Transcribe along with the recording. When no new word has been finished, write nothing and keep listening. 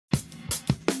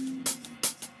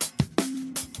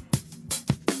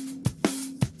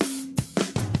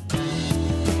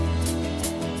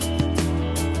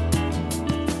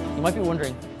You might be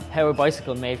wondering how a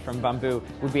bicycle made from bamboo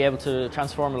would be able to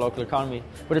transform a local economy,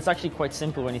 but it's actually quite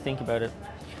simple when you think about it.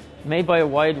 Made by a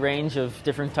wide range of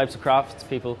different types of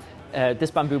craftspeople, this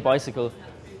bamboo bicycle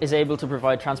is able to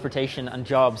provide transportation and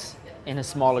jobs in a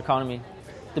small economy.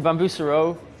 The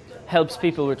Bamboosero helps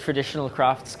people with traditional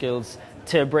craft skills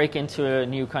to break into a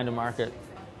new kind of market.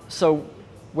 So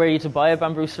were you to buy a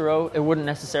Bamboosero, it wouldn't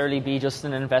necessarily be just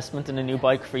an investment in a new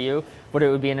bike for you, but it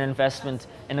would be an investment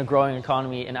in a growing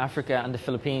economy in Africa and the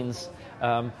Philippines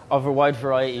of a wide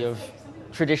variety of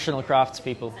traditional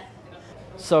craftspeople.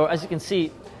 So as you can see,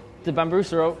 the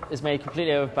Bamboosero is made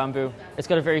completely out of bamboo. It's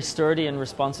got a very sturdy and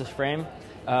responsive frame.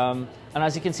 And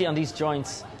as you can see on these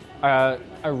joints are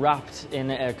wrapped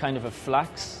in a kind of a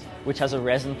flax, which has a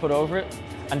resin put over it.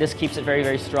 And this keeps it very,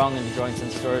 very strong in the joints and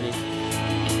sturdy.